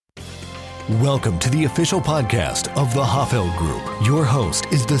Welcome to the official podcast of the Hoffeld Group. Your host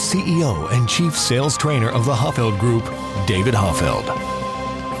is the CEO and Chief Sales Trainer of the Hoffeld Group, David Hoffeld.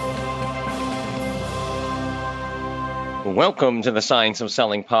 Welcome to the Science of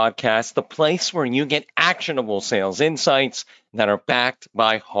Selling podcast, the place where you get actionable sales insights that are backed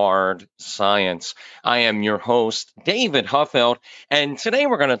by hard science. I am your host, David Hoffeld, and today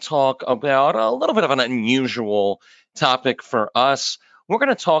we're going to talk about a little bit of an unusual topic for us. We're going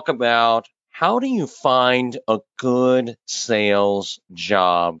to talk about how do you find a good sales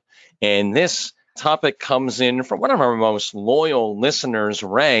job? And this topic comes in from one of our most loyal listeners,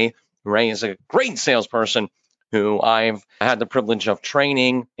 Ray. Ray is a great salesperson who I've had the privilege of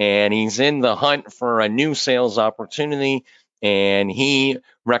training, and he's in the hunt for a new sales opportunity. And he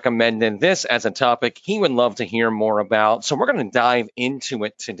recommended this as a topic he would love to hear more about. So we're going to dive into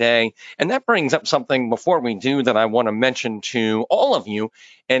it today. And that brings up something before we do that I want to mention to all of you.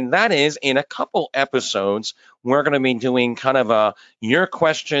 And that is, in a couple episodes, we're going to be doing kind of a your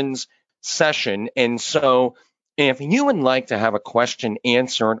questions session. And so if you would like to have a question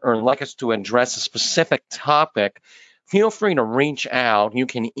answered or like us to address a specific topic, feel free to reach out. You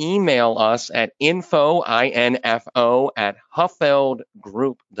can email us at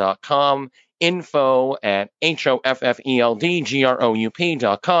info@hoffeldgroup.com,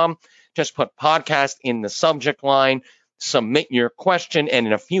 info@hoffeldgroup.com. Just put podcast in the subject line, submit your question, and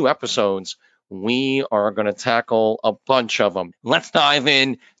in a few episodes, we are going to tackle a bunch of them. Let's dive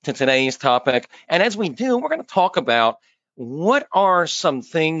in to today's topic. And as we do, we're going to talk about what are some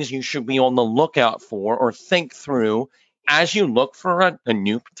things you should be on the lookout for or think through as you look for a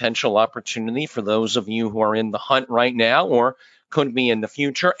new potential opportunity for those of you who are in the hunt right now or could be in the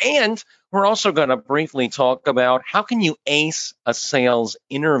future. And we're also going to briefly talk about how can you ace a sales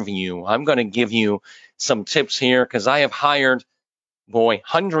interview. I'm going to give you some tips here because I have hired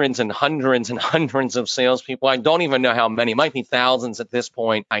hundreds and hundreds and hundreds of salespeople. I don't even know how many. It might be thousands at this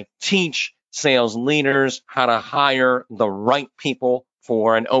point. I teach sales leaders how to hire the right people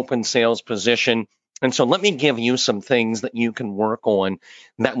for an open sales position. And so let me give you some things that you can work on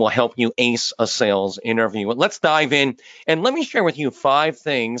that will help you ace a sales interview. Let's dive in and let me share with you 5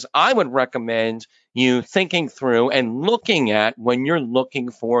 things I would recommend you thinking through and looking at when you're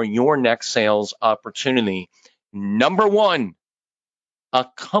looking for your next sales opportunity. Number 1, a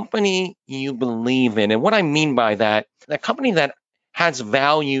company you believe in. And what I mean by that, a company that has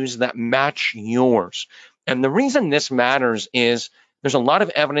values that match yours. And the reason this matters is there's a lot of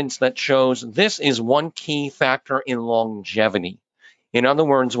evidence that shows this is one key factor in longevity. In other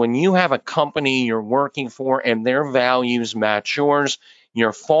words, when you have a company you're working for and their values match yours,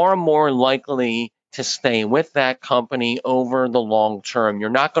 you're far more likely to stay with that company over the long term.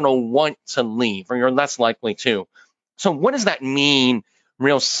 You're not going to want to leave, or you're less likely to. So what does that mean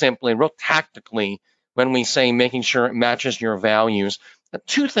real simply, real tactically, when we say making sure it matches your values? The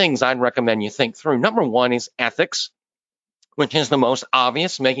 2 things I'd recommend you think through. Number 1 is ethics, which is the most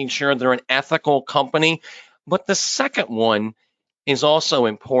obvious, making sure they're an ethical company. But the second one is also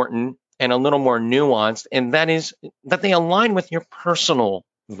important and a little more nuanced, and that is that they align with your personal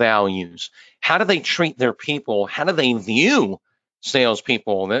values. How do they treat their people? How do they view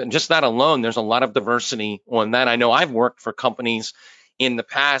salespeople? Just that alone, there's a lot of diversity on that. I know I've worked for companies in the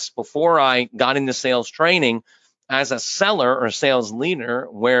past before I got into sales training as a seller or sales leader,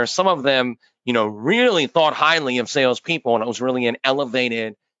 where some of them, really thought highly of salespeople, and it was really an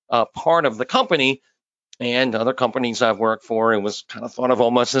elevated part of the company. And other companies I've worked for, it was kind of thought of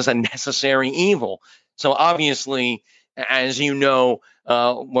almost as a necessary evil. So obviously, as you know,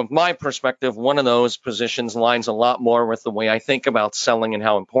 with my perspective, one of those positions lines a lot more with the way I think about selling and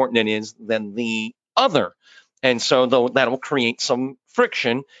how important it is than the other. And so that'll create some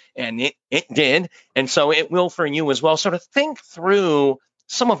friction, and it did. And so it will for you as well. So to think through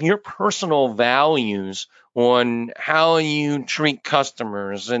some of your personal values on how you treat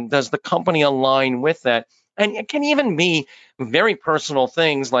customers, and does the company align with that? And it can even be very personal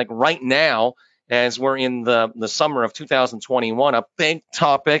things like right now, as we're in the summer of 2021, a big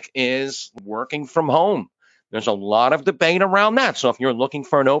topic is working from home. There's a lot of debate around that. So if you're looking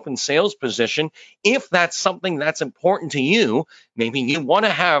for an open sales position, if that's something that's important to you, maybe you want to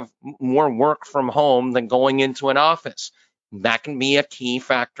have more work from home than going into an office. That can be a key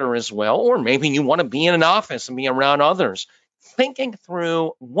factor as well. Or maybe you want to be in an office and be around others. Thinking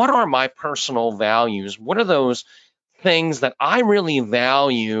through, what are my personal values? What are those things that I really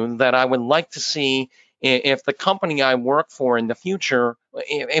value that I would like to see if the company I work for in the future,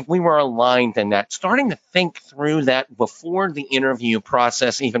 if we were aligned in that? Starting to think through that before the interview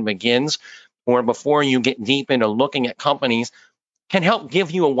process even begins, or before you get deep into looking at companies, can help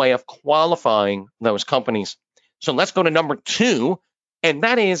give you a way of qualifying those companies. So let's go to number 2, and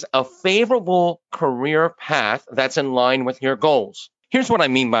that is a favorable career path that's in line with your goals. Here's what I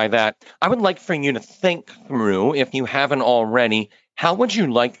mean by that. I would like for you to think through, if you haven't already, how would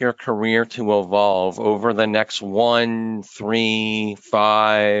you like your career to evolve over the next 1, 3,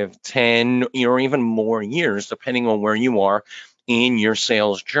 5, 10, or even more years, depending on where you are in your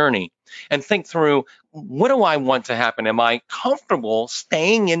sales journey? And think through, what do I want to happen? Am I comfortable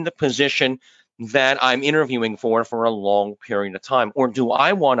staying in the position that I'm interviewing for a long period of time? Or do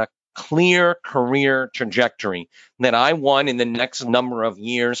I want a clear career trajectory that I want in the next number of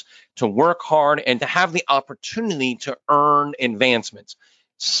years to work hard and to have the opportunity to earn advancements?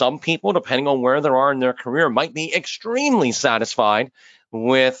 Some people, depending on where they are in their career, might be extremely satisfied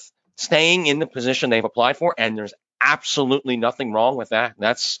with staying in the position they've applied for, and there's absolutely nothing wrong with that.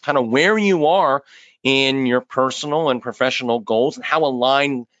 That's kind of where you are in your personal and professional goals, and how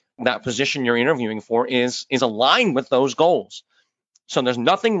aligned that position you're interviewing for is aligned with those goals. So there's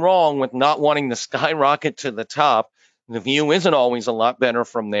nothing wrong with not wanting to skyrocket to the top. The view isn't always a lot better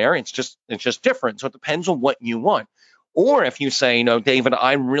from there. It's just different. So it depends on what you want. Or if you say, no, David,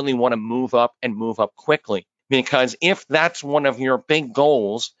 I really want to move up and move up quickly. Because if that's one of your big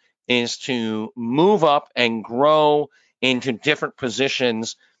goals, is to move up and grow into different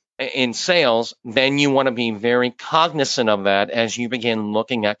positions in sales, then you want to be very cognizant of that as you begin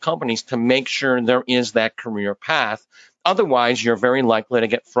looking at companies to make sure there is that career path. Otherwise, you're very likely to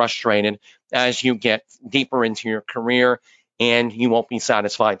get frustrated as you get deeper into your career and you won't be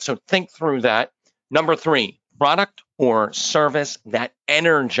satisfied. So think through that. Number 3, product or service that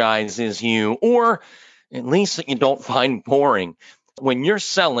energizes you, or at least that you don't find boring. When you're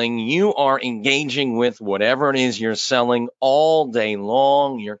selling, you are engaging with whatever it is you're selling all day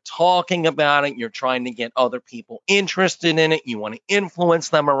long. You're talking about it. You're trying to get other people interested in it. You want to influence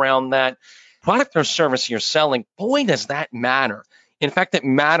them around that product or service you're selling. Boy, does that matter. In fact, it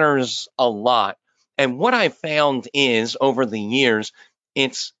matters a lot. And what I've found is, over the years,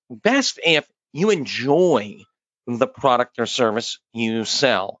 it's best if you enjoy the product or service you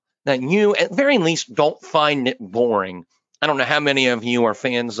sell, that you at very least don't find it boring. I don't know how many of you are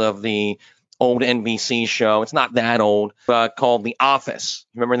fans of the old NBC show. It's not that old, called The Office.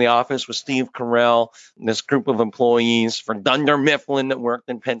 Remember The Office with Steve Carell, this group of employees for Dunder Mifflin that worked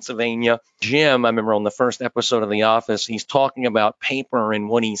in Pennsylvania. Jim, I remember on the first episode of The Office, he's talking about paper and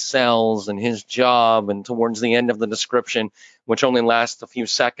what he sells and his job. And towards the end of the description, which only lasts a few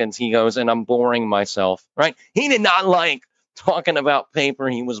seconds, he goes, and I'm boring myself, right? He did not like talking about paper.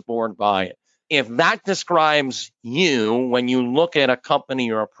 He was bored by it. If that describes you when you look at a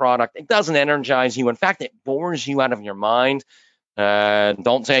company or a product, it doesn't energize you. In fact, it bores you out of your mind.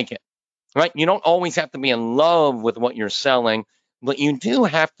 Don't take it, right? You don't always have to be in love with what you're selling, but you do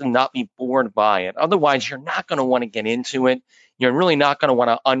have to not be bored by it. Otherwise, you're not going to want to get into it. You're really not going to want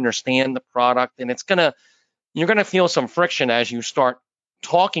to understand the product, and you're going to feel some friction as you start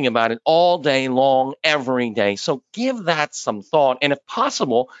talking about it all day long, every day. So give that some thought, and if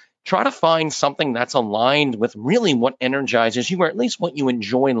possible, try to find something that's aligned with really what energizes you, or at least what you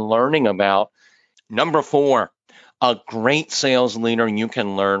enjoy learning about. Number 4, a great sales leader you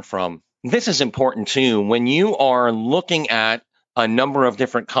can learn from. This is important too. When you are looking at a number of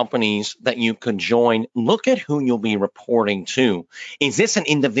different companies that you could join, look at who you'll be reporting to. Is this an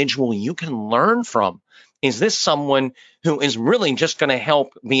individual you can learn from? Is this someone who is really just going to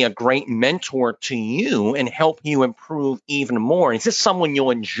help be a great mentor to you and help you improve even more? Is this someone you'll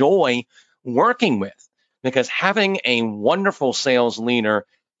enjoy working with? Because having a wonderful sales leader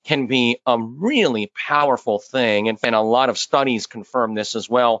can be a really powerful thing. And a lot of studies confirm this as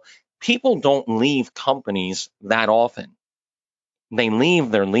well. People don't leave companies that often. They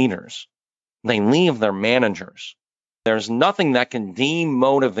leave their leaders. They leave their managers. There's nothing that can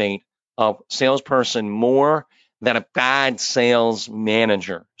demotivate a salesperson more than a bad sales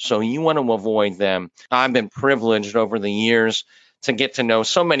manager. So you want to avoid them. I've been privileged over the years to get to know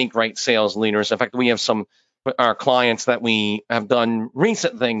so many great sales leaders. In fact, we have some our clients that we have done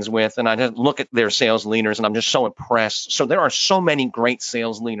recent things with, and I just look at their sales leaders and I'm just so impressed. So there are so many great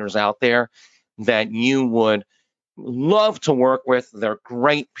sales leaders out there that you would love to work with. They're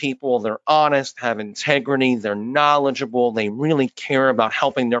great people. They're honest, have integrity. They're knowledgeable. They really care about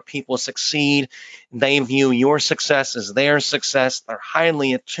helping their people succeed. They view your success as their success. They're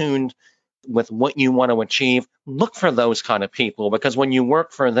highly attuned with what you want to achieve. Look for those kind of people, because when you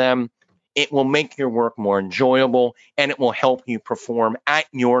work for them, it will make your work more enjoyable and it will help you perform at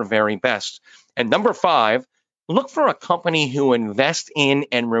your very best. And number 5, look for a company who invests in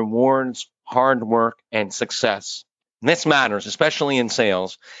and rewards hard work and success. This matters, especially in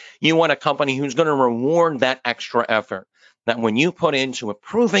sales. You want a company who's going to reward that extra effort. That when you put into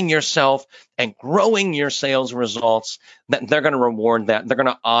improving yourself and growing your sales results, that they're going to reward that. They're going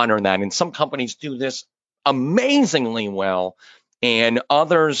to honor that. And some companies do this amazingly well, and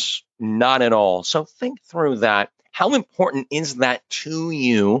others not at all. So think through that. How important is that to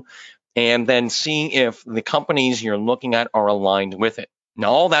you? And then see if the companies you're looking at are aligned with it.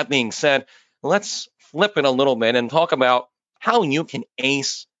 Now, all that being said, let's flip it a little bit and talk about how you can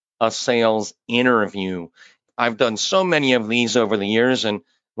ace a sales interview. I've done so many of these over the years, and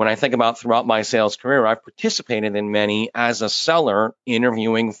when I think about throughout my sales career, I've participated in many as a seller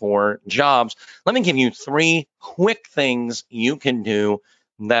interviewing for jobs. Let me give you 3 quick things you can do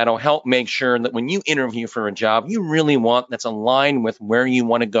that'll help make sure that when you interview for a job you really want, that's aligned with where you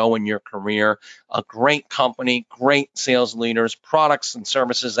want to go in your career, a great company, great sales leaders, products and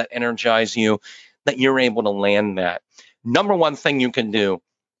services that energize you, that you're able to land that. Number one thing you can do,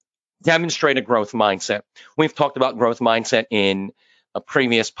 demonstrate a growth mindset. We've talked about growth mindset in a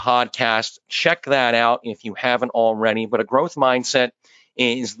previous podcast. Check that out if you haven't already. But a growth mindset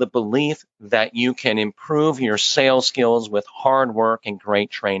is the belief that you can improve your sales skills with hard work and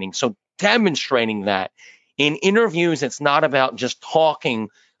great training. So demonstrating that in interviews, it's not about just talking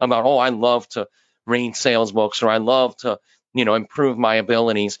about, oh, I love to read sales books or I love to, improve my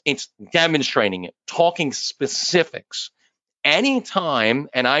abilities. It's demonstrating it, talking specifics. Anytime,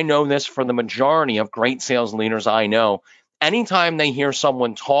 and I know this for the majority of great sales leaders I know, anytime they hear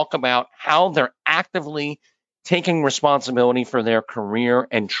someone talk about how they're actively taking responsibility for their career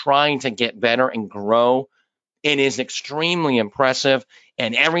and trying to get better and grow, it is extremely impressive.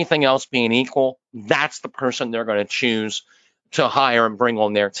 And everything else being equal, that's the person they're going to choose to hire and bring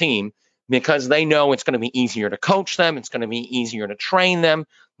on their team, because they know it's going to be easier to coach them. It's going to be easier to train them.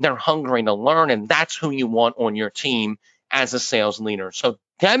 They're hungry to learn, and that's who you want on your team as a sales leader. So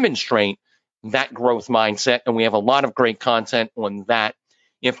demonstrate that growth mindset. And we have a lot of great content on that.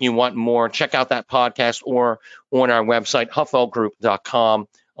 If you want more, check out that podcast or on our website, huffelgroup.com.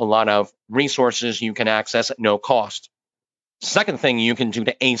 A lot of resources you can access at no cost. Second thing you can do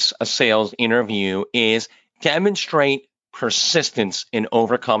to ace a sales interview is demonstrate persistence in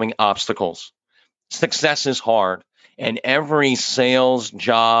overcoming obstacles. Success is hard, and every sales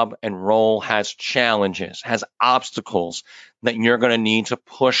job and role has challenges, has obstacles that you're going to need to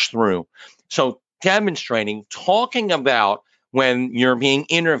push through. So demonstrating, talking about when you're being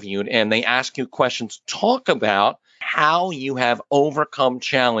interviewed and they ask you questions, talk about how you have overcome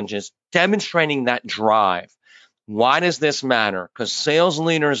challenges, demonstrating that drive. Why does this matter? Because sales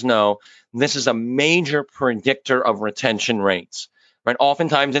leaders know this is a major predictor of retention rates. Right?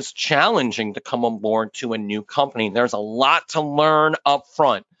 Oftentimes it's challenging to come on board to a new company. There's a lot to learn up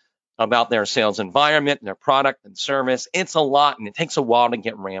front about their sales environment, their product and service. It's a lot, and it takes a while to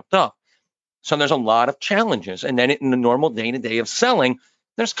get ramped up. So there's a lot of challenges. And then in the normal day-to-day of selling,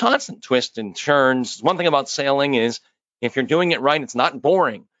 there's constant twists and turns. One thing about selling is if you're doing it right, it's not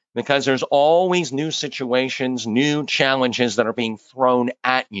boring, because there's always new situations, new challenges that are being thrown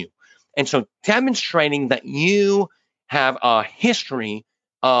at you. And so demonstrating that you have a history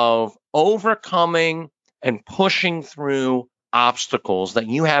of overcoming and pushing through obstacles, that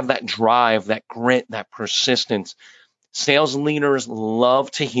you have that drive, that grit, that persistence. Sales leaders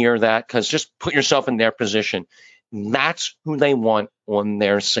love to hear that, because just put yourself in their position. That's who they want on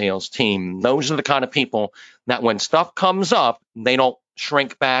their sales team. Those are the kind of people that when stuff comes up, they don't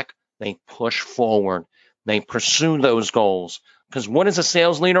shrink back, they push forward. They pursue those goals. Because what does a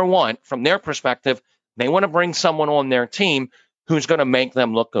sales leader want? From their perspective, they want to bring someone on their team who's going to make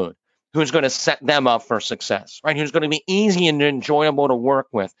them look good, who's going to set them up for success, right? Who's going to be easy and enjoyable to work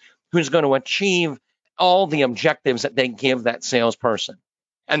with, who's going to achieve all the objectives that they give that salesperson.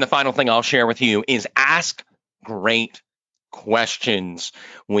 And the final thing I'll share with you is ask great questions.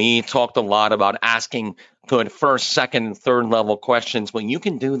 We talked a lot about asking good first, second, and third level questions. Well, you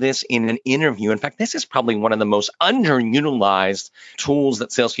can do this in an interview. In fact, this is probably one of the most underutilized tools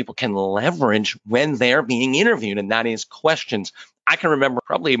that salespeople can leverage when they're being interviewed, and that is questions. I can remember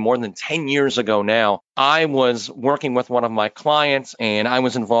probably more than 10 years ago now, I was working with one of my clients and I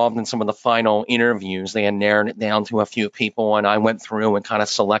was involved in some of the final interviews. They had narrowed it down to a few people, and I went through and kind of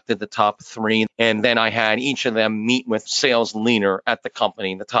selected the top 3. And then I had each of them meet with sales leader at the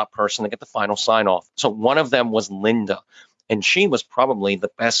company, the top person, to get the final sign off. So one of them was Linda, and she was probably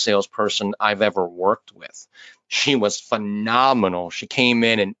the best salesperson I've ever worked with. She was phenomenal. She came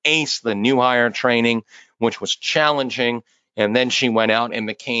in and aced the new hire training, which was challenging. And then she went out and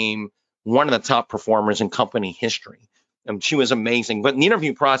became one of the top performers in company history. She was amazing. But in the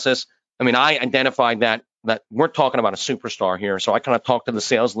interview process, I identified that that we're talking about a superstar here. So I kind of talked to the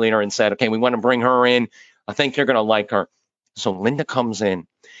sales leader and said, okay, we want to bring her in. I think you're going to like her. So Linda comes in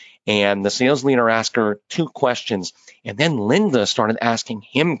and the sales leader asked her 2 questions. And then Linda started asking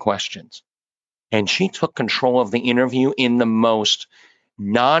him questions. And she took control of the interview in the most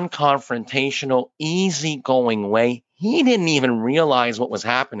non-confrontational, easygoing way. He didn't even realize what was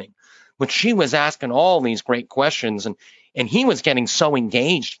happening. But she was asking all these great questions, and he was getting so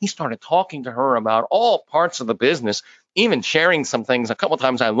engaged. He started talking to her about all parts of the business, even sharing some things. A couple of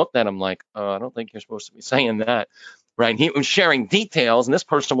times I looked at him like, I don't think you're supposed to be saying that, right? He was sharing details, and this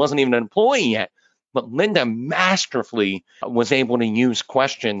person wasn't even an employee yet. But Linda masterfully was able to use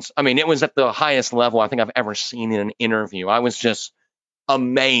questions. I mean, it was at the highest level I think I've ever seen in an interview. I was just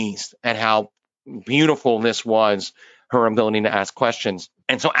amazed at how beautiful this was, her ability to ask questions.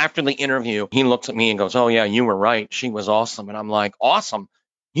 And so after the interview, he looks at me and goes, oh, yeah, you were right. She was awesome. And I'm like, awesome?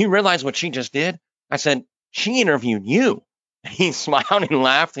 You realize what she just did? I said, she interviewed you. He smiled and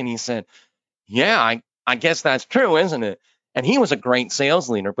laughed and he said, yeah, I guess that's true, isn't it? And he was a great sales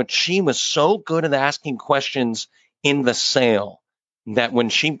leader, but she was so good at asking questions in the sale that when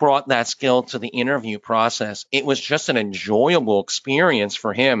she brought that skill to the interview process, it was just an enjoyable experience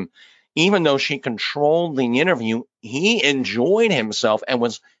for him. Even though she controlled the interview, he enjoyed himself and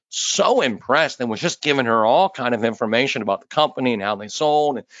was so impressed and was just giving her all kind of information about the company and how they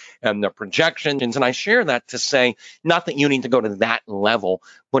sold and their projections. And I share that to say, not that you need to go to that level,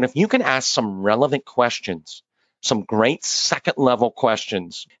 but if you can ask some relevant questions, some great second level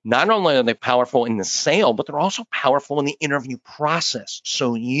questions, not only are they powerful in the sale, but they're also powerful in the interview process.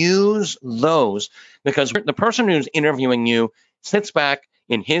 So use those, because the person who's interviewing you sits back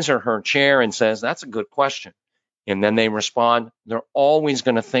in his or her chair and says, that's a good question. And then they respond, they're always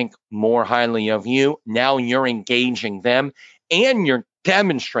going to think more highly of you. Now you're engaging them and you're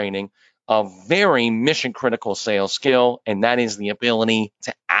demonstrating a very mission critical sales skill, and that is the ability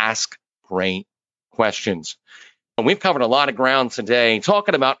to ask great questions. And we've covered a lot of ground today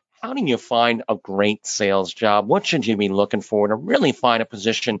talking about how do you find a great sales job? What should you be looking for to really find a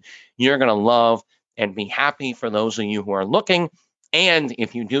position you're going to love and be happy for those of you who are looking? And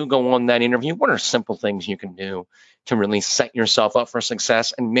if you do go on that interview, what are simple things you can do to really set yourself up for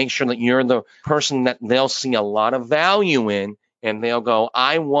success and make sure that you're the person that they'll see a lot of value in, and they'll go,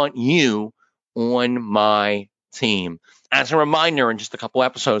 I want you on my team. As a reminder, in just a couple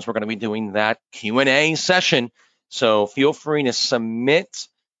episodes, we're going to be doing that Q&A session. So feel free to submit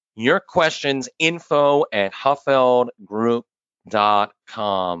your questions,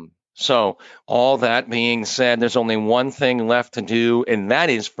 info@huffeldgroup.com. So all that being said, there's only one thing left to do, and that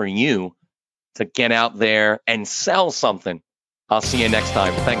is for you to get out there and sell something. I'll see you next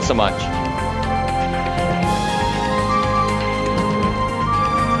time. Thanks so much.